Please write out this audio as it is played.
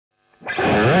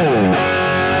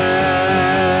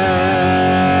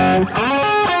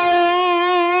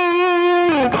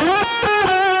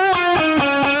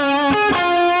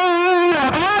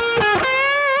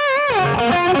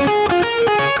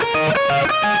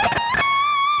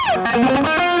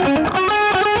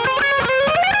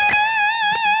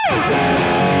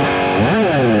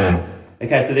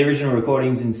Okay, so the original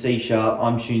recording's in C sharp.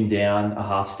 I'm tuned down a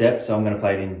half step, so I'm going to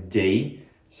play it in D.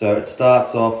 So it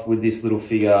starts off with this little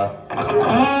figure.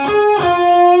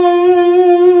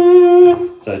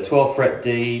 So 12th fret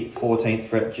D, 14th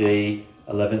fret G,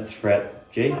 11th fret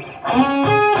G.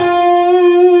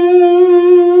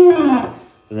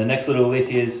 Then the next little lick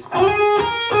is, so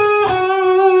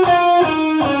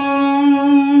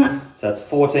that's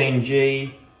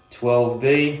 14G,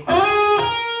 12B,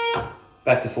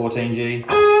 back to 14G,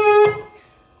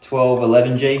 12,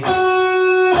 11G,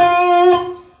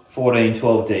 14,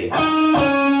 12D.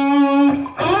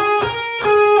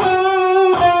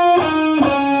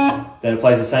 Then it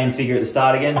plays the same figure at the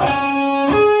start again.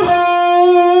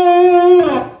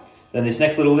 Then this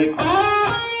next little lick,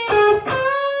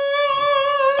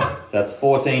 so that's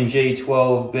 14G,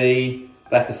 12B,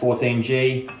 back to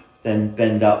 14G, then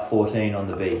bend up 14 on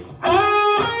the B.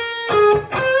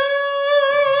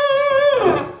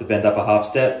 So bend up a half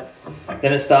step.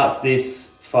 Then it starts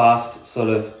this fast sort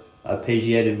of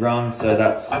arpeggiated run, so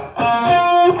that's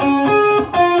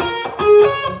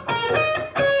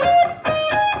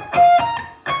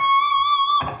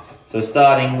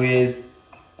starting with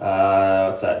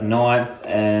what's that, 9th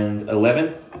and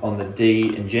 11th on the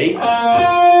D and G.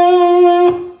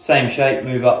 Same shape,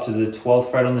 move up to the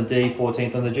 12th fret on the D,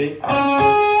 14th on the G.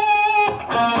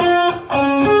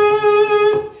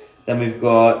 Then we've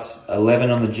got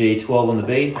 11 on the G, 12 on the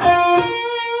B.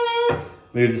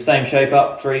 Move the same shape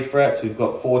up 3 frets. We've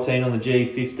got 14 on the G,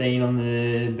 15 on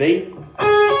the B.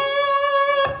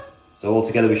 So all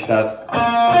together we should have.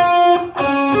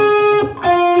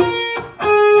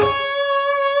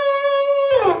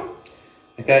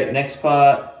 Okay, next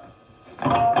part.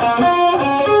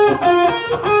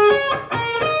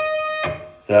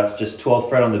 So that's just 12th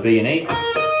fret on the B and E.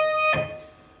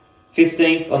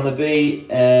 15th on the B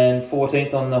and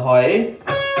 14th on the high E.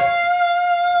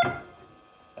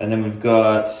 And then we've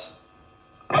got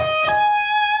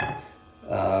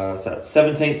what's that,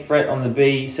 17th fret on the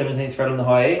B, 17th fret on the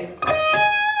high E.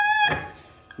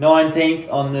 19th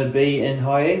on the B and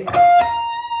high E.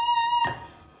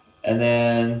 And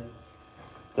then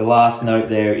the last note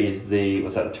there is the,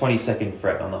 what's that, the 22nd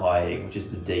fret on the high E, which is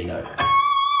the D note.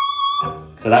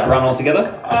 So that run all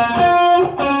together.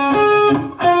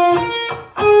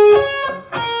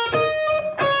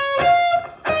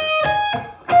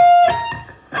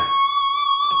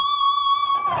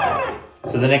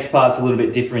 So the next part's a little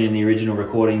bit different in the original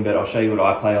recording, but I'll show you what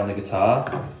I play on the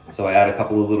guitar. So I add a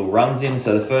couple of little runs in.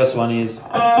 So the first one is,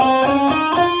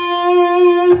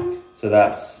 so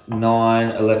that's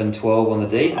 9, 11, 12 on the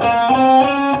D,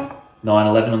 9,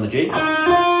 11 on the G.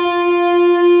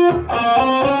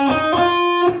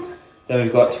 Then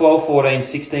we've got 12, 14,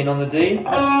 16 on the D,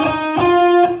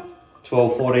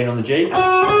 12, 14 on the G.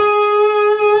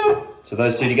 So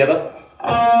those two together.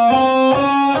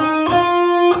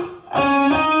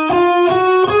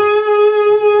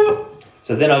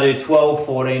 So then I do 12,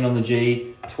 14 on the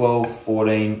G, 12,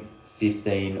 14,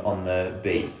 15 on the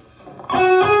B.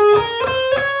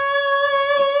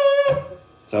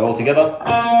 So all together.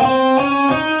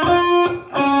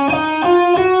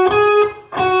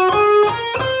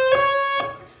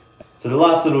 So the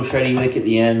last little shreddy lick at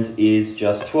the end is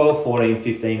just 12, 14,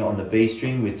 15 on the B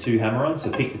string with 2 hammer-ons.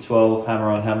 So pick the 12,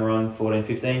 hammer on, 14,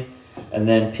 15, and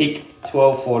then pick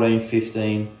 12, 14,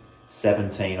 15,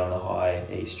 17 on the high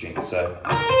E string. So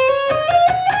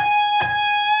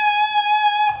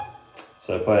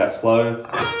play that slow.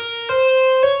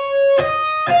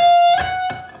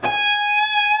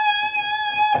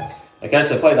 Okay,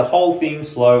 so play the whole thing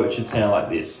slow. It should sound like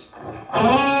this.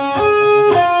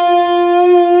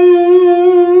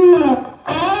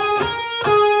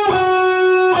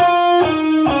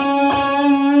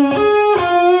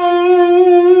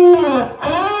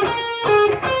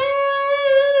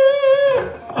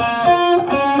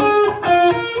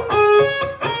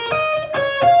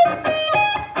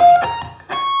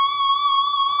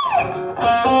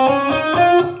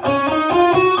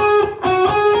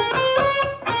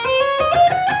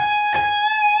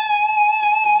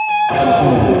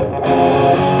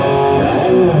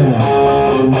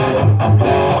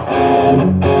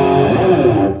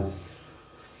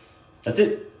 That's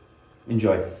it.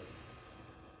 Enjoy.